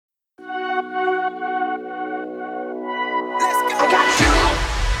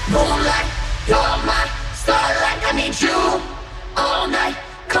Moonlight, you're my starlight. I need you all night.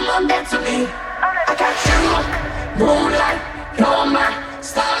 Come on, dance with me. I got you. Moonlight, you're my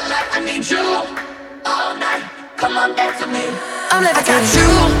starlight. I need you all night. Come on, dance with me. I got you.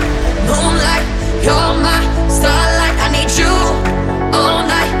 Moonlight, you're my starlight. I need you all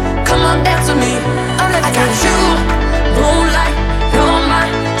night. Come on, dance with me. I got you. Moonlight, you're my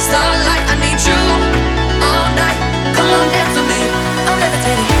starlight. I need you all night. Come on, dance with me. I'm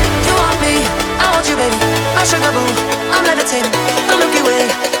levitating. You want me, I want you, baby. My sugar boo. I'm levitating. The Milky Way.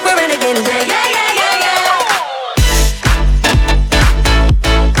 We're renegading. Yeah, yeah, yeah, yeah, yeah.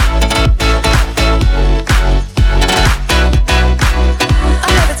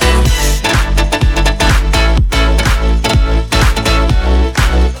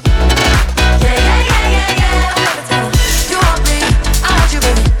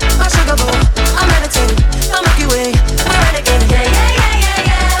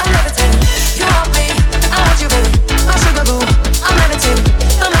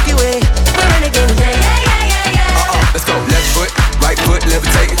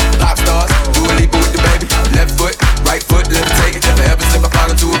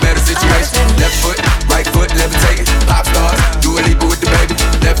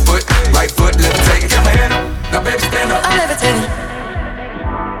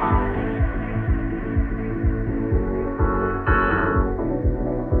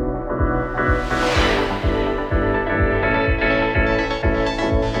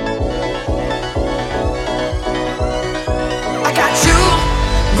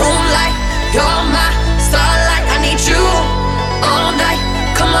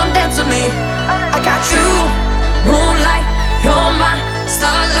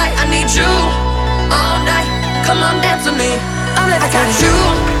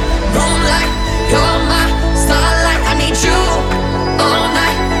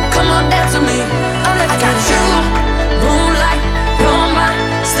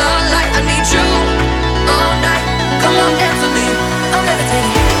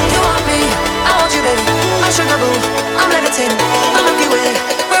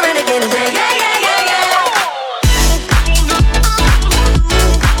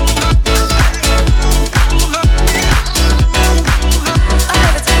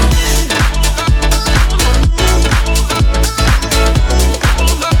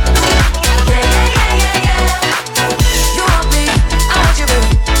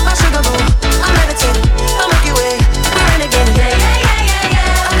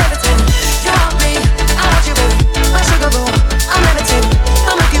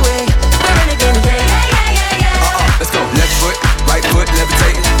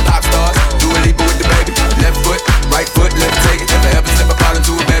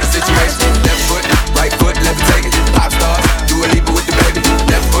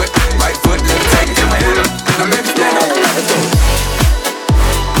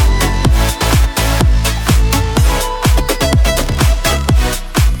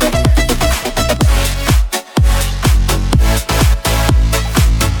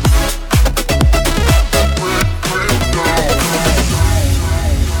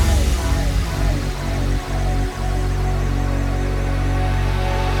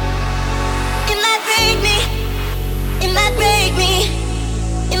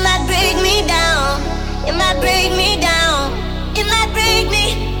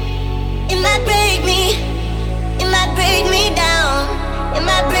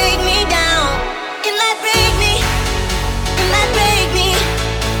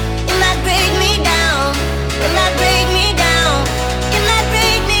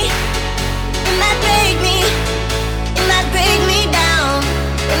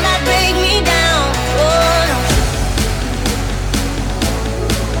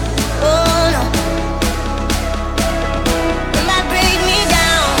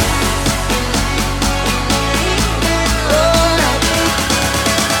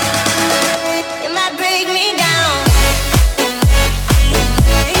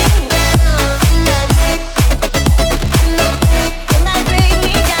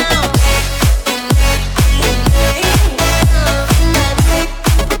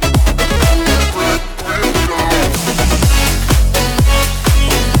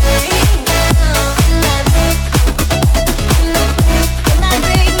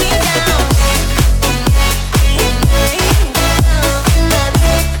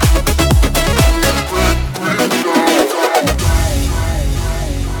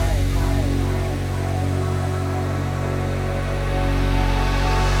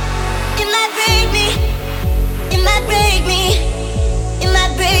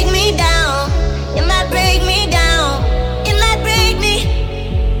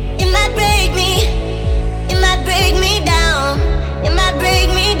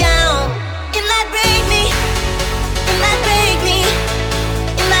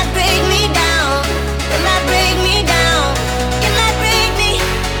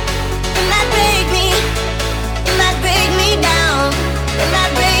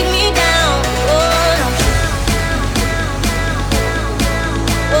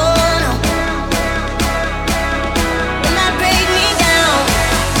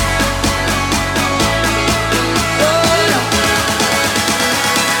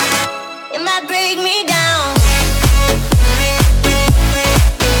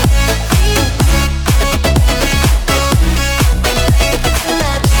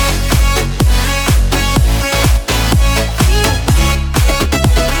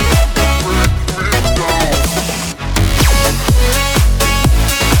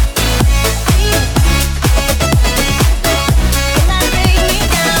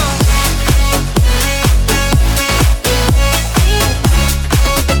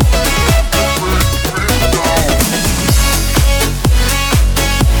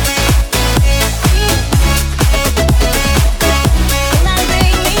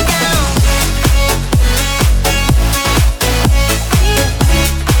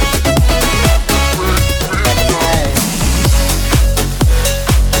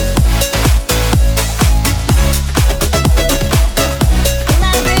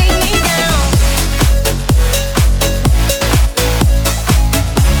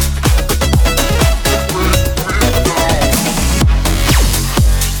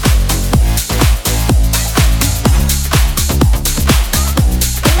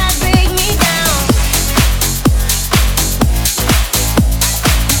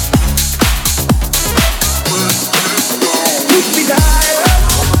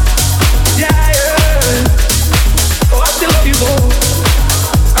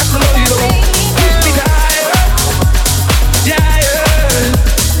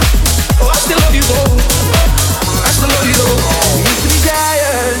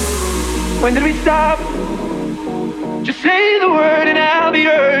 When did we stop? Just say the word and I'll be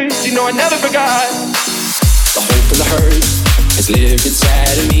yours. You know I never forgot. The hope and the hurt has lived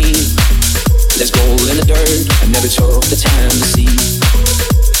inside of me. There's gold in the dirt I never took the time to see.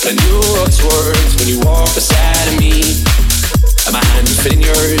 I knew all these words when you walked beside of me. And my hand fit in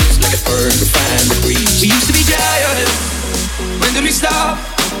yours like a bird would find the breeze. We used to be giants. When did we stop?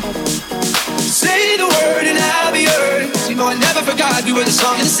 Say the word and I'll be yours. You know I never forgot. We were the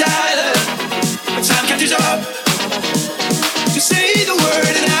song in the silence. But time catches up. You say the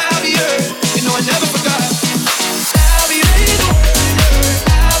word and I'll be yours. You know I never forgot. I'll be the word.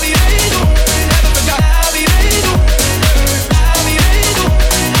 I'll be the word. Never forgot. I'll be the word. I'll be the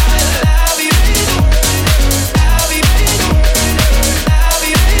word. I'll be the word. I'll be the word. I'll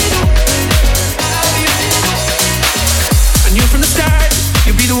be the word. I'll be the word. I knew from the start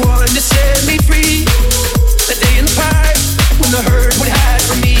you'd be the one to set me free. That day in the park when the hurt would hide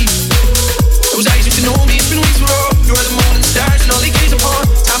from me. Those eyes used to know me. It's been weeks we're up. You are the moon and the stars and all they gaze upon.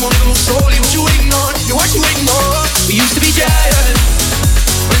 Time won't ever move slowly. What you waiting on? Yeah, what you waiting on? We used to be giants.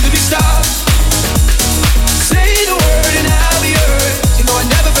 When did we stop? Say the word and I'll be yours. You know I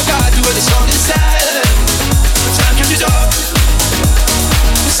never forgot. You were the song in the silence. When time catches up.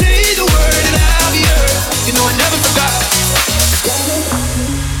 Say the word and I'll be yours. You know I never forgot.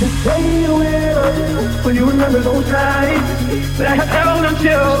 Say you will. Will you remember those nights that I have held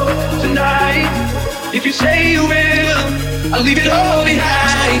until tonight? If you say you will, I'll leave it all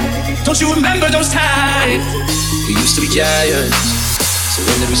behind. Don't you remember those times? We used to be giants, so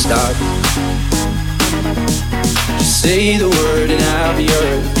when did we start? Just say the word and I'll be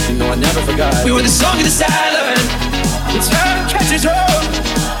yours. You know I never forgot. We were the song in the silence. The time catches up.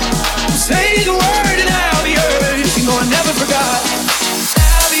 Say the word and I'll be yours. You know I never forgot.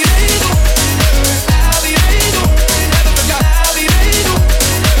 I'll be the word. I'll be the word. Never forgot. I'll be the word.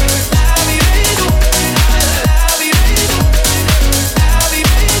 I'll be the word. I'll be the word. I'll be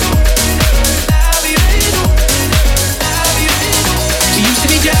the word. I'll be the word. I'll be the word. We used to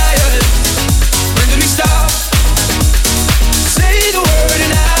be giants. When did we stop? Say the word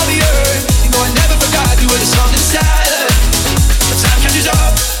and I'll be yours. You know I never forgot. You were the song in silence. But time catches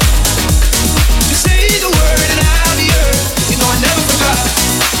up. You say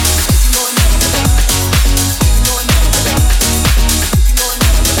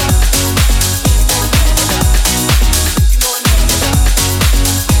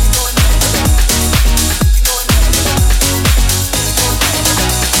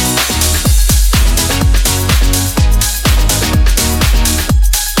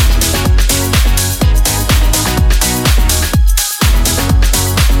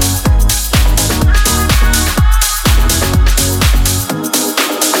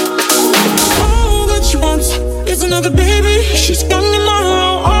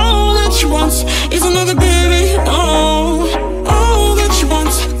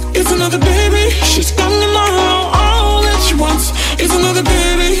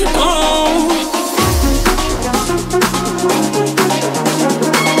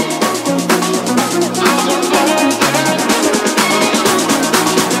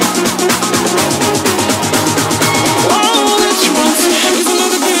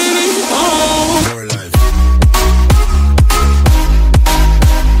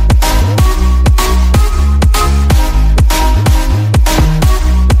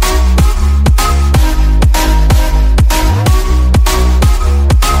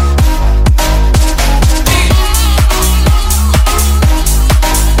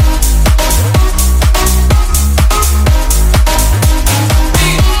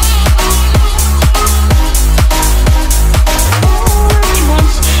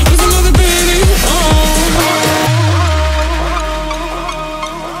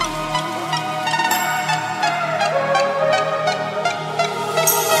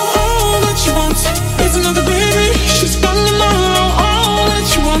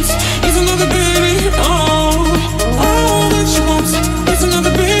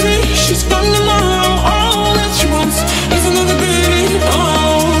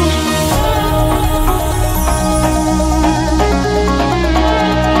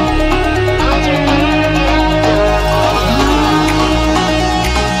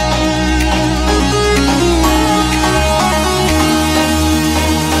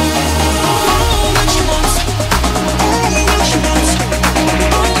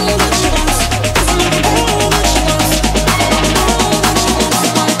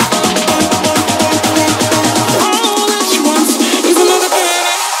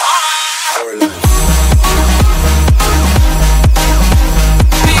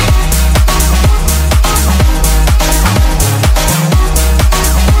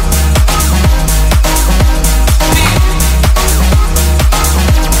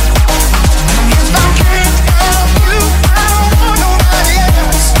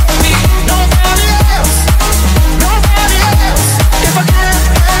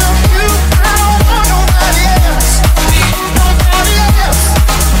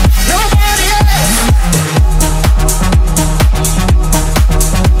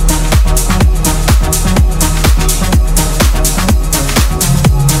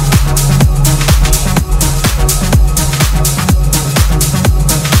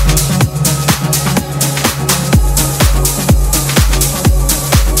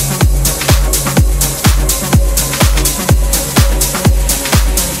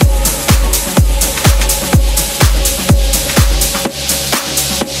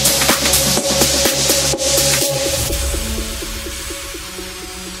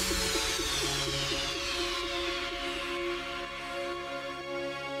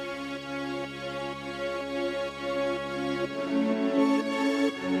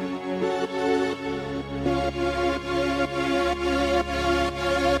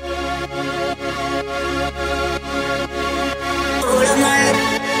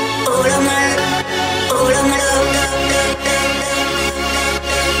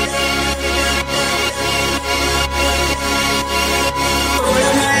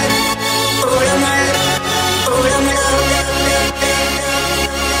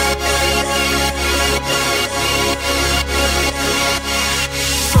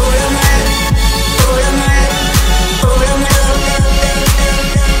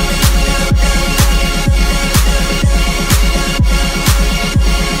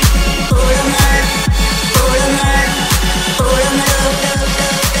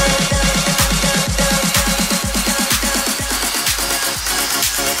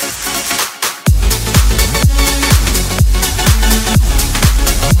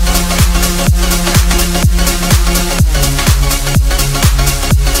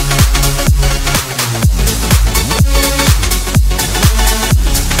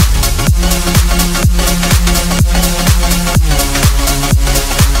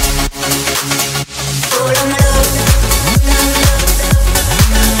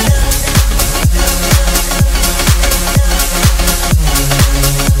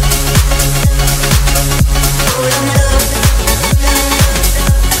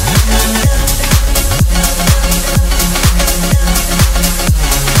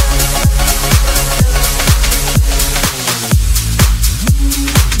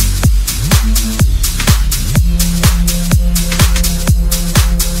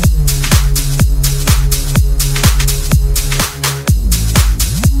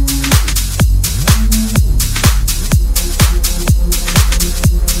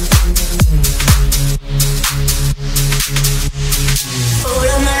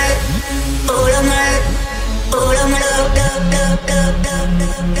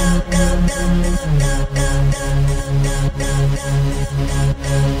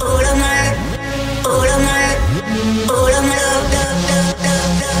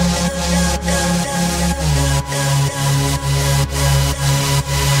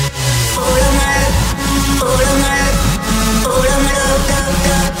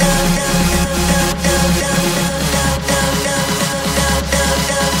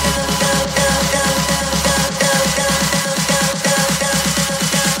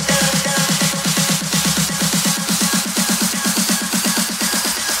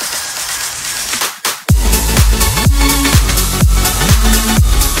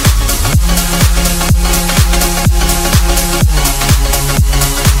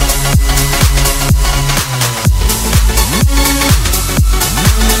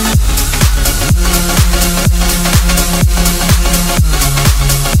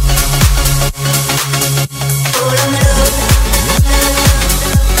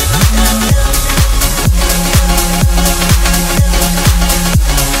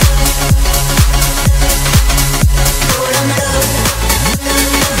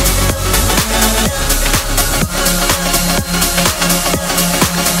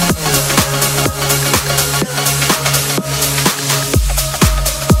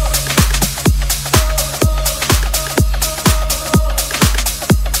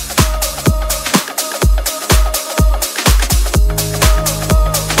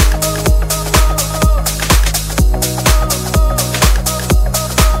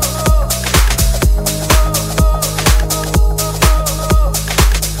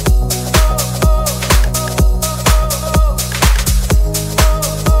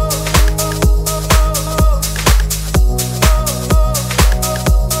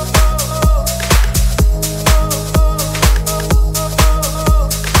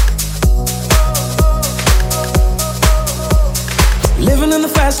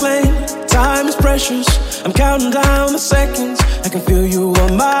fast lane. Time is precious. I'm counting down the seconds. I can feel you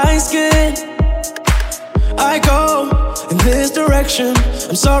on my skin. I go in this direction.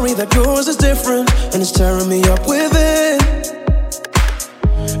 I'm sorry that yours is different, and it's tearing me up within.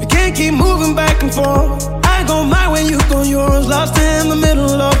 I can't keep moving back and forth. I go my way, you go yours. Lost in the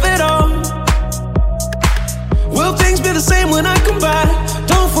middle of it all. Will things be the same when I come back?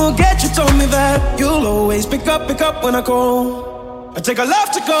 Don't forget you told me that you'll always pick up when I call. I take a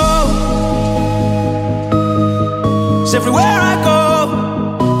left to go. 'Cause everywhere I go,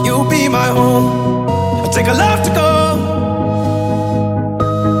 you'll be my home. I take a left to go.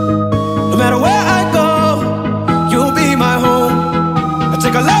 No matter where I go, you'll be my home. I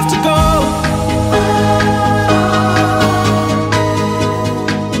take a left to go.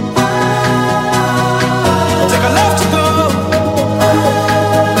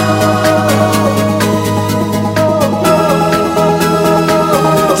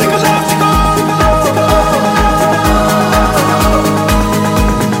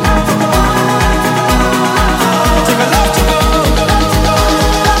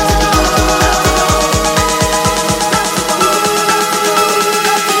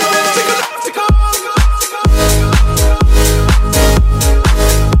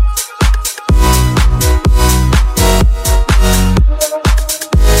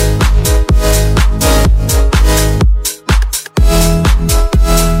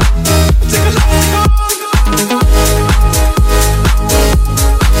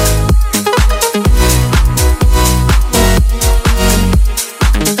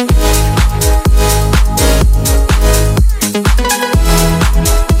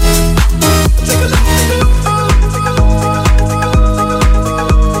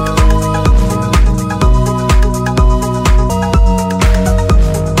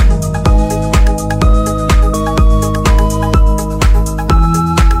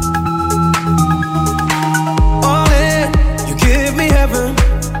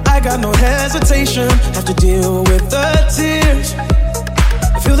 Have to deal with the tears.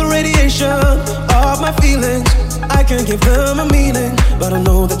 I feel the radiation of my feelings. I can't give them a meaning, but I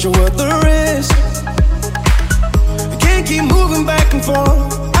know that you're worth the risk. I can't keep moving back and forth.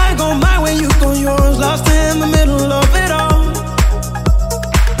 I go my way, you go yours. Lost in the middle of it all.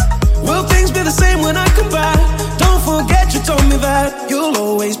 Will things be the same when I come back? Don't forget you told me that you'll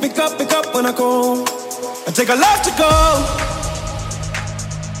always pick up when I call. I take a left to go.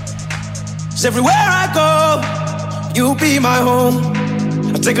 'Cause everywhere I go, you'll be my home.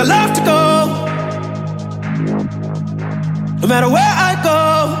 I take a left to go. No matter where I go,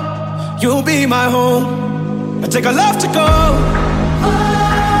 you'll be my home. I take a left to go.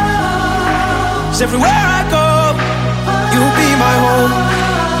 'Cause everywhere I go, you'll be my home.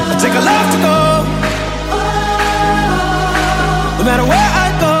 I take a left to go. No matter where I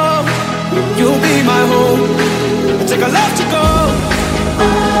go, you'll be my home. I take a left to go.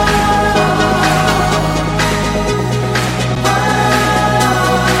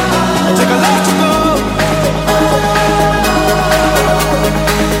 Take a left to go.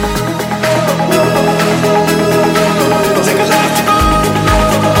 Take a left to go.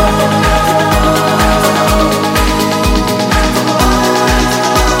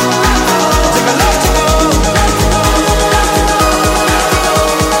 Take a left to go. Take a left to go.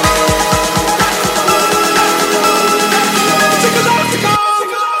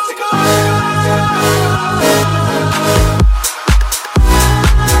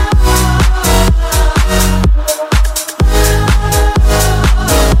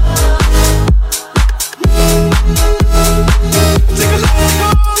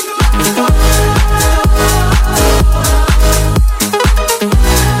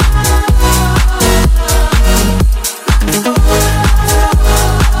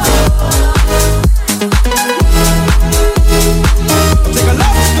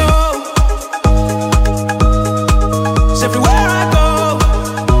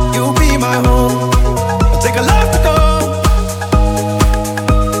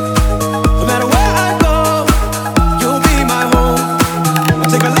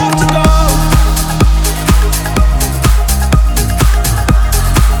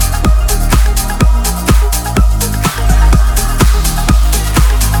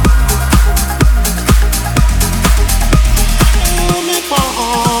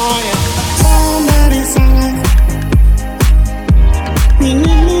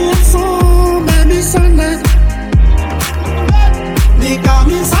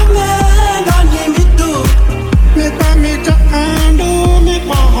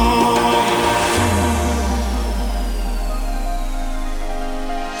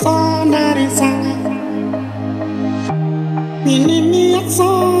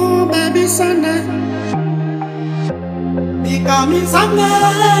 so baby Sunday. Bika mi sange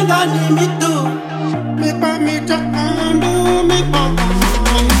gani mi tu. Mi pa mi chakando mi pa.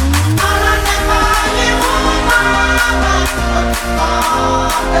 Ala ne pa ni uma ma.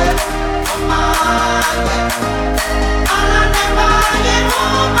 Ala ne pa ni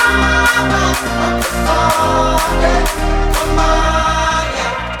uma ma.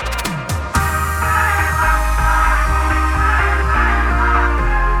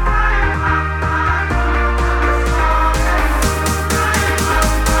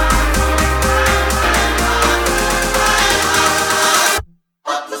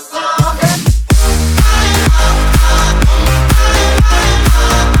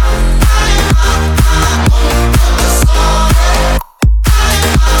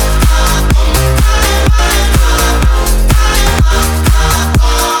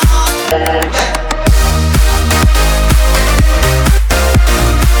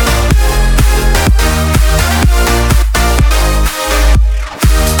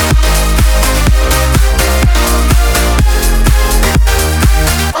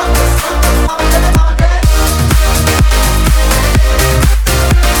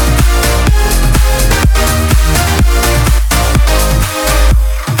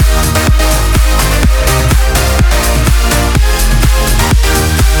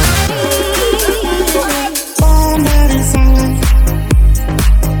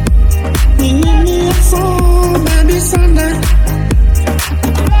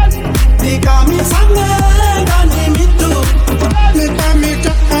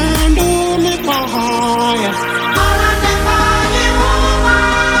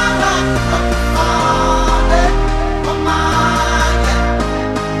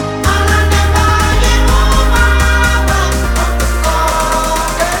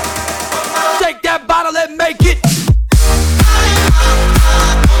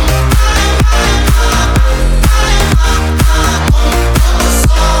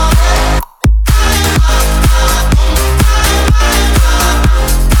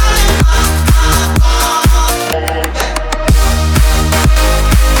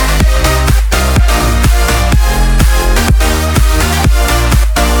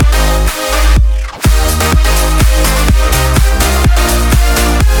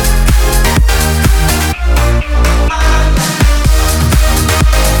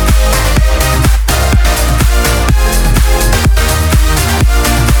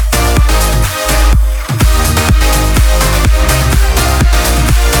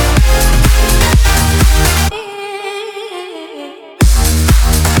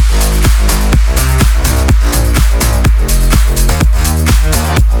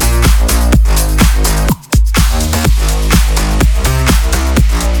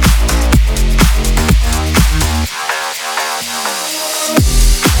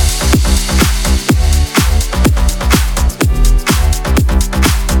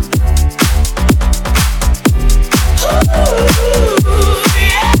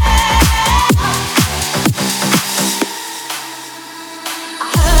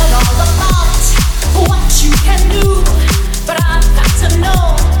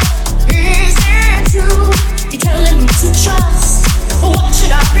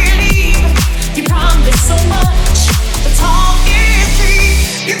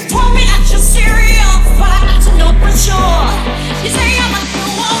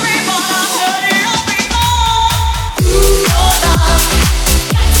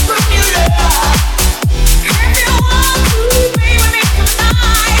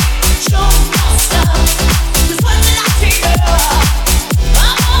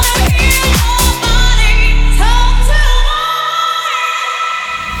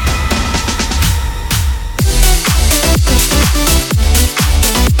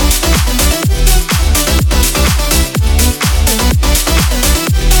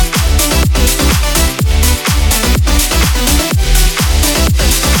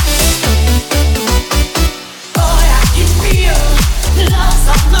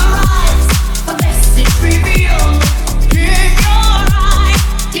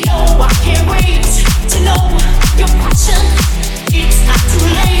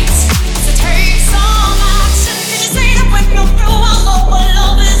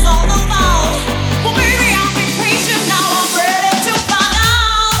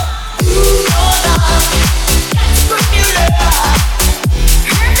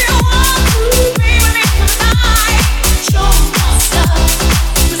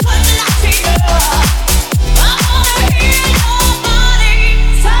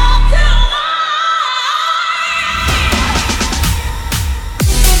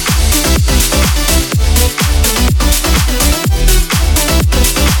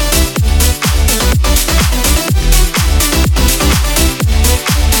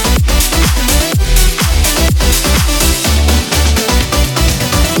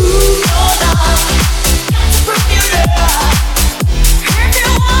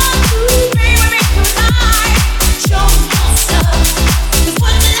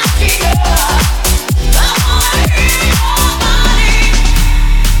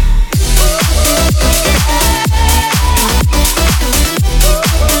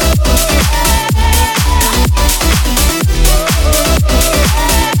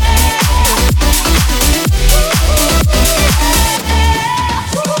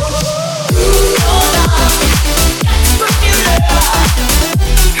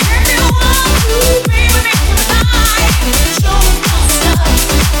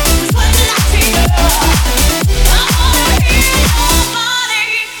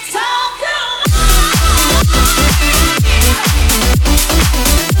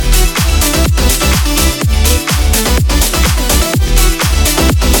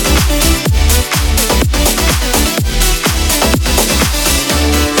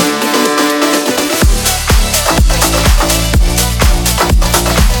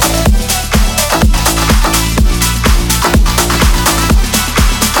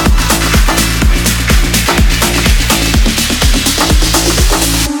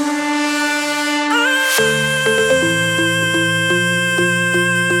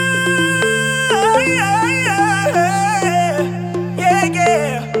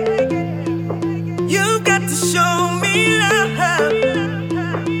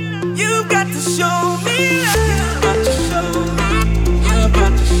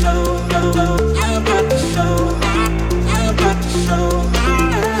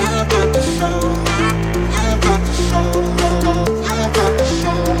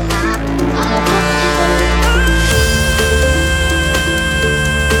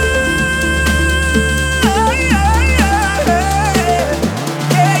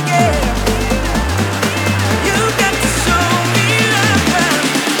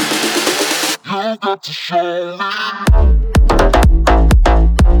 To show me.